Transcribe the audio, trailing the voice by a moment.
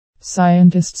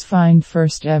Scientists find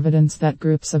first evidence that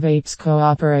groups of apes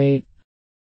cooperate.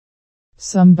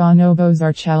 Some bonobos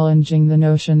are challenging the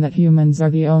notion that humans are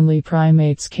the only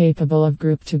primates capable of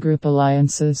group-to-group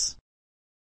alliances.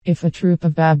 If a troop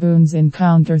of baboons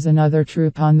encounters another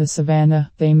troop on the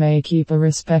savannah, they may keep a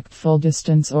respectful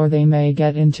distance or they may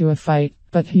get into a fight,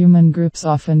 but human groups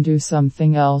often do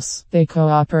something else. They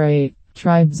cooperate.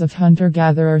 Tribes of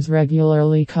hunter-gatherers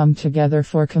regularly come together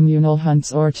for communal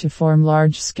hunts or to form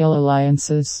large-scale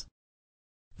alliances.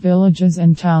 Villages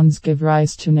and towns give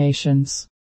rise to nations.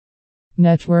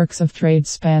 Networks of trade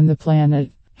span the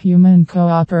planet. Human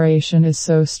cooperation is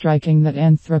so striking that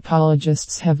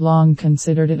anthropologists have long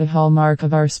considered it a hallmark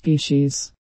of our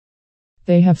species.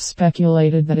 They have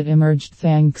speculated that it emerged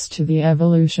thanks to the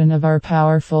evolution of our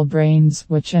powerful brains,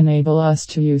 which enable us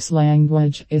to use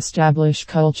language, establish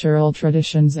cultural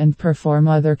traditions, and perform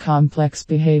other complex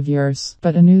behaviors.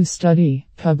 But a new study,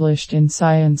 published in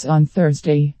Science on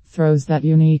Thursday, throws that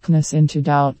uniqueness into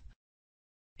doubt.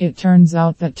 It turns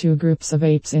out that two groups of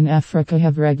apes in Africa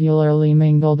have regularly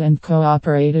mingled and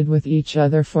cooperated with each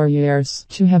other for years.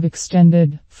 To have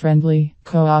extended, friendly,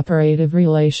 cooperative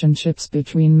relationships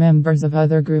between members of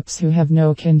other groups who have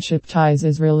no kinship ties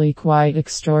is really quite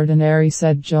extraordinary,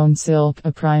 said Joan Silk,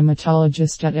 a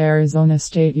primatologist at Arizona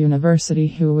State University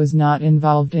who was not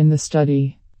involved in the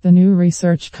study. The new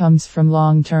research comes from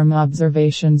long-term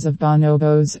observations of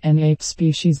bonobos, an ape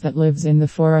species that lives in the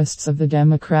forests of the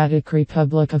Democratic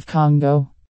Republic of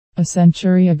Congo. A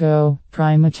century ago,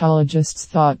 primatologists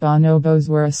thought bonobos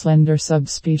were a slender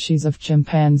subspecies of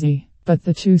chimpanzee, but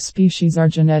the two species are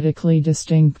genetically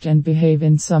distinct and behave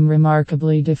in some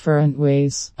remarkably different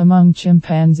ways. Among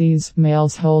chimpanzees,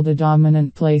 males hold a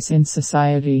dominant place in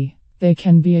society. They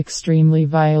can be extremely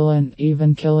violent,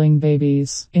 even killing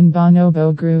babies. In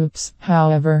bonobo groups,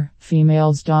 however,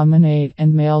 females dominate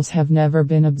and males have never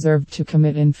been observed to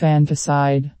commit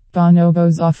infanticide.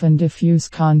 Bonobos often diffuse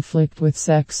conflict with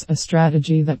sex, a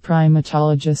strategy that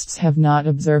primatologists have not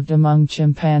observed among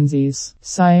chimpanzees.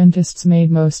 Scientists made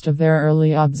most of their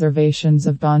early observations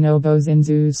of bonobos in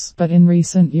zoos, but in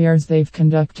recent years they've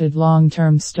conducted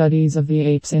long-term studies of the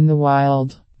apes in the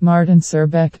wild. Martin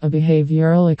Surbeck, a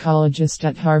behavioral ecologist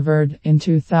at Harvard, in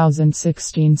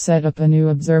 2016 set up a new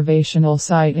observational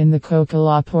site in the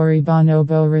Kokolapori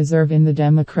Bonobo Reserve in the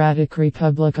Democratic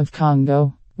Republic of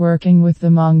Congo. Working with the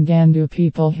Mongandu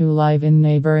people who live in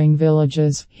neighboring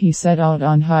villages, he set out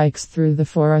on hikes through the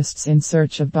forests in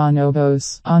search of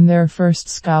bonobos. On their first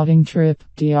scouting trip,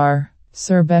 Dr.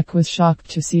 Surbeck was shocked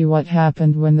to see what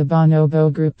happened when the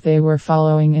bonobo group they were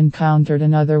following encountered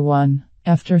another one.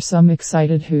 After some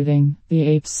excited hooting, the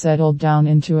apes settled down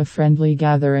into a friendly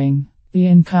gathering. The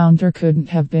encounter couldn't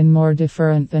have been more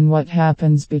different than what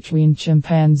happens between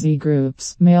chimpanzee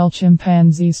groups. Male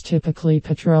chimpanzees typically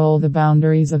patrol the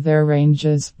boundaries of their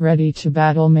ranges, ready to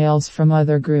battle males from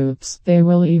other groups. They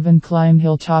will even climb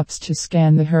hilltops to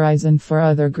scan the horizon for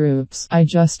other groups. I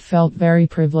just felt very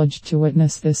privileged to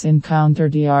witness this encounter,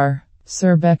 Dr.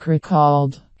 Surbeck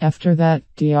recalled. After that,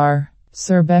 Dr.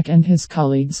 Surbeck and his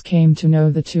colleagues came to know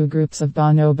the two groups of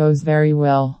bonobos very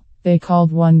well. They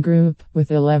called one group,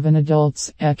 with 11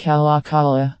 adults,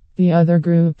 Akalakala. The other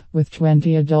group, with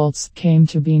 20 adults, came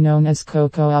to be known as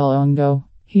Kokoalongo.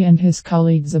 He and his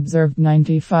colleagues observed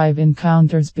 95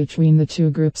 encounters between the two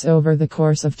groups over the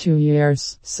course of 2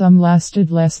 years. Some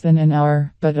lasted less than an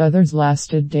hour, but others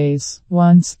lasted days.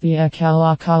 Once, the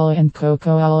Akalakala and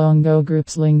Kokoalongo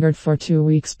groups lingered for 2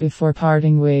 weeks before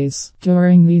parting ways.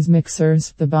 During these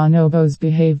mixers, the bonobos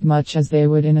behaved much as they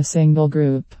would in a single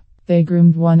group. They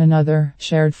groomed one another,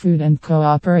 shared food and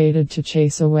cooperated to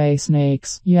chase away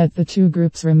snakes. Yet the two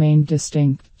groups remained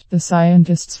distinct. The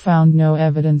scientists found no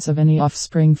evidence of any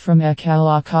offspring from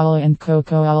Akalakala and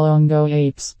Kokoalongo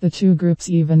apes. The two groups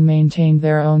even maintained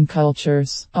their own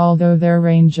cultures. Although their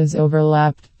ranges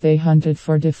overlapped, they hunted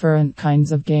for different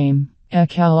kinds of game.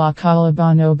 Akalakala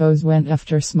bonobos went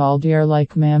after small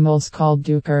deer-like mammals called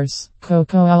dukers.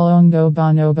 Kokoalongo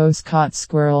bonobos caught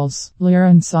squirrels.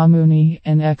 Liran Samuni,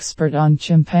 an expert on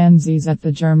chimpanzees at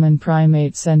the German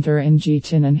Primate Center in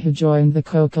Gießen who joined the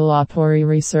Kokolapori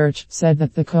research, said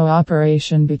that the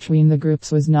cooperation between the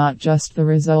groups was not just the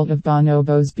result of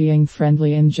bonobos being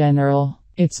friendly in general.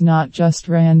 It's not just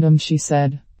random, she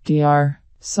said. Dr.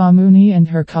 Samuni and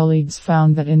her colleagues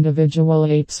found that individual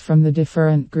apes from the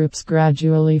different groups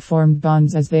gradually formed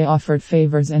bonds as they offered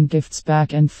favors and gifts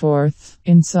back and forth.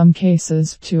 In some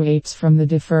cases, two apes from the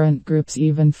different groups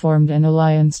even formed an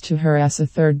alliance to harass a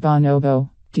third bonobo.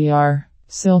 Dr.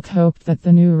 Silk hoped that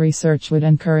the new research would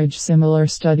encourage similar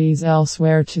studies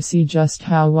elsewhere to see just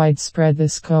how widespread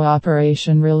this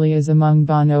cooperation really is among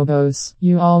bonobos.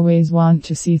 You always want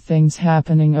to see things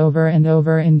happening over and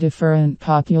over in different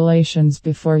populations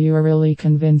before you are really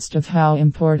convinced of how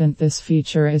important this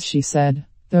feature is, she said.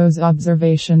 Those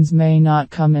observations may not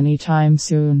come anytime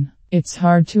soon. It's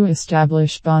hard to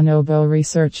establish bonobo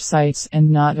research sites, and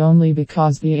not only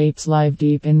because the apes live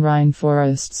deep in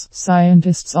rainforests.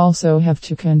 Scientists also have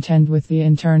to contend with the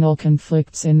internal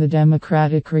conflicts in the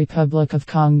Democratic Republic of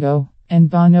Congo. And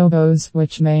bonobos,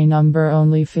 which may number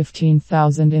only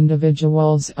 15,000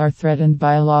 individuals, are threatened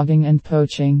by logging and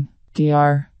poaching.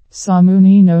 Dr.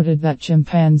 Samuni noted that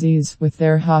chimpanzees, with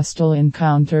their hostile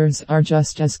encounters, are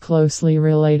just as closely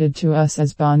related to us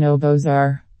as bonobos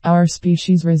are. Our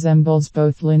species resembles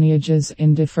both lineages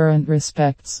in different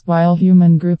respects. While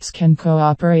human groups can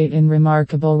cooperate in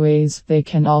remarkable ways, they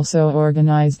can also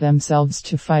organize themselves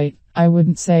to fight. I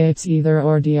wouldn't say it's either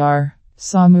or, Dr.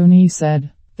 Samuni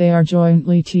said. They are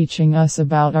jointly teaching us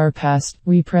about our past.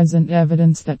 We present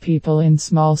evidence that people in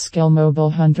small-scale mobile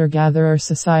hunter-gatherer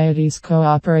societies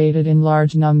cooperated in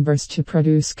large numbers to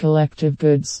produce collective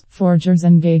goods. Foragers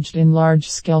engaged in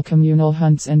large-scale communal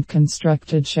hunts and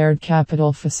constructed shared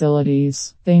capital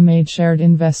facilities. They made shared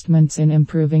investments in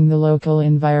improving the local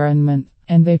environment.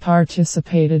 And they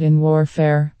participated in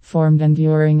warfare, formed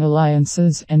enduring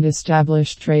alliances, and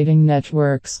established trading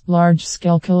networks.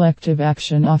 Large-scale collective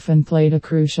action often played a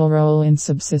crucial role in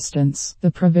subsistence.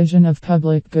 The provision of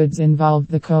public goods involved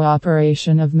the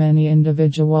cooperation of many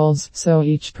individuals, so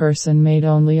each person made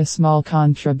only a small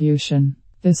contribution.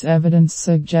 This evidence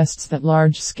suggests that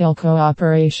large-scale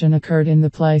cooperation occurred in the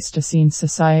Pleistocene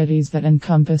societies that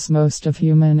encompass most of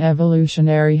human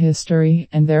evolutionary history,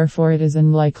 and therefore it is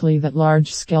unlikely that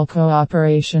large-scale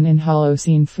cooperation in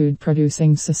Holocene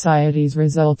food-producing societies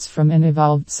results from an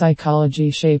evolved psychology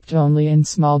shaped only in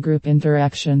small group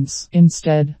interactions.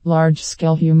 Instead,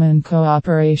 large-scale human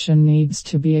cooperation needs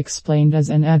to be explained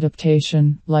as an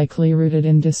adaptation, likely rooted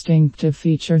in distinctive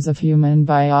features of human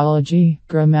biology,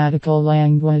 grammatical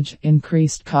language,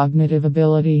 increased cognitive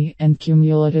ability, and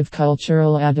cumulative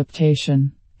cultural adaptation.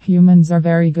 Humans are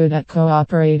very good at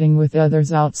cooperating with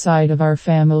others outside of our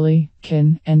family,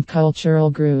 kin, and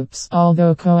cultural groups.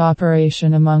 Although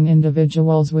cooperation among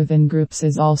individuals within groups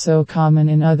is also common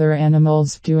in other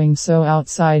animals, doing so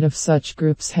outside of such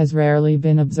groups has rarely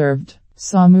been observed.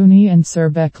 Samuni and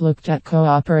Surbeck looked at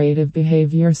cooperative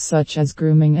behaviors such as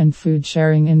grooming and food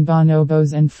sharing in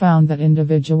bonobos and found that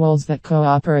individuals that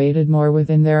cooperated more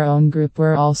within their own group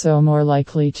were also more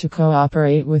likely to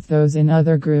cooperate with those in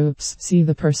other groups. See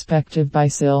the perspective by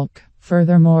Silk.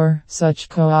 Furthermore, such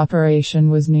cooperation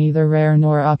was neither rare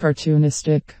nor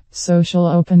opportunistic. Social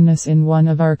openness in one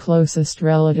of our closest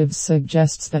relatives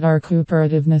suggests that our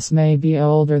cooperativeness may be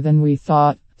older than we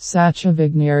thought. Sacha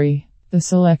Vigneri. The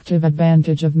selective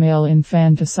advantage of male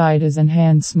infanticide is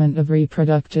enhancement of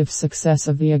reproductive success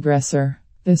of the aggressor.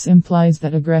 This implies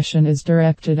that aggression is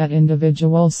directed at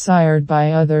individuals sired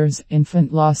by others.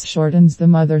 Infant loss shortens the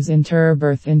mother's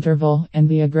interbirth interval, and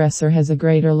the aggressor has a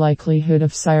greater likelihood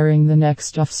of siring the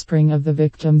next offspring of the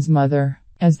victim's mother.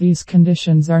 As these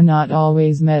conditions are not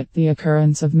always met, the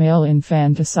occurrence of male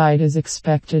infanticide is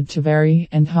expected to vary,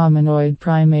 and hominoid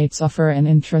primates offer an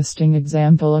interesting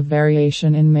example of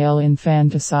variation in male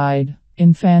infanticide.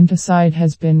 Infanticide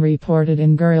has been reported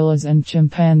in gorillas and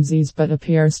chimpanzees but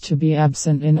appears to be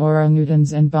absent in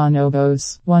orangutans and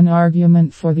bonobos. One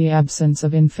argument for the absence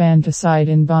of infanticide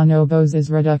in bonobos is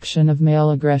reduction of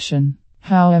male aggression.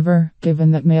 However,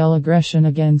 given that male aggression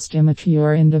against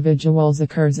immature individuals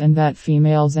occurs and that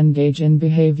females engage in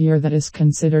behavior that is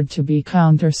considered to be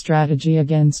counter-strategy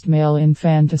against male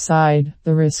infanticide,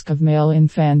 the risk of male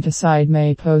infanticide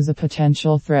may pose a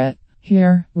potential threat.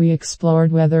 Here, we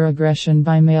explored whether aggression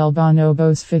by male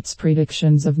bonobos fits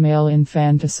predictions of male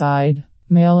infanticide.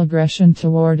 Male aggression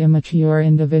toward immature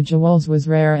individuals was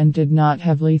rare and did not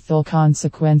have lethal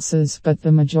consequences, but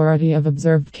the majority of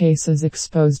observed cases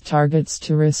exposed targets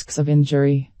to risks of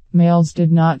injury. Males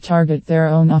did not target their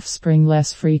own offspring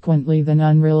less frequently than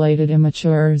unrelated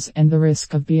immatures, and the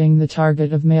risk of being the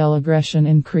target of male aggression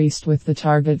increased with the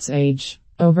target's age.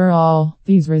 Overall,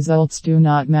 these results do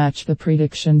not match the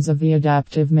predictions of the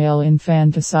adaptive male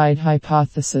infanticide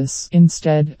hypothesis.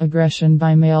 Instead, aggression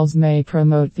by males may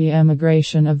promote the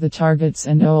emigration of the targets,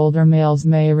 and older males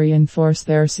may reinforce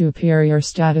their superior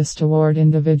status toward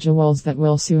individuals that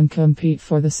will soon compete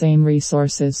for the same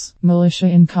resources. Militia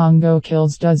in Congo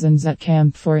kills dozens at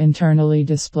camp for internally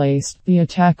displaced. The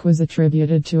attack was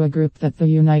attributed to a group that the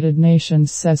United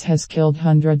Nations says has killed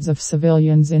hundreds of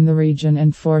civilians in the region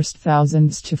and forced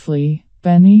thousands to flee.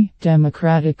 Beni,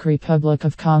 Democratic Republic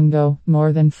of Congo.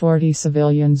 More than 40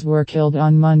 civilians were killed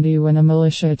on Monday when a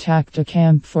militia attacked a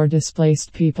camp for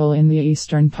displaced people in the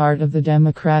eastern part of the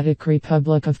Democratic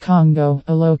Republic of Congo,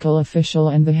 a local official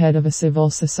and the head of a civil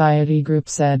society group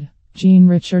said.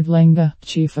 Jean-Richard Lenga,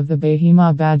 chief of the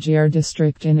Bahima Badjier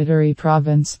district in Ituri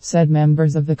province, said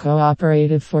members of the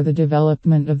Cooperative for the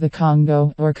Development of the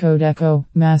Congo, or Codeco,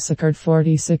 massacred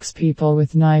 46 people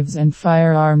with knives and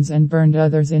firearms and burned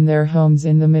others in their homes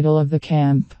in the middle of the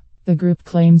camp. The group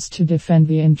claims to defend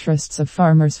the interests of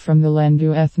farmers from the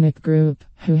Lendu ethnic group,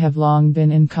 who have long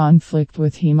been in conflict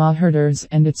with Hema herders,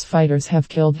 and its fighters have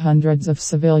killed hundreds of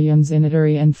civilians in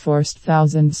Ituri and forced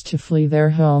thousands to flee their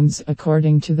homes,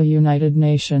 according to the United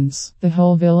Nations. The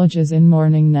whole village is in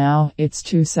mourning now. It's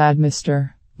too sad,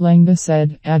 Mr. Lenga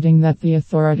said, adding that the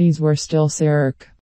authorities were still Sirk.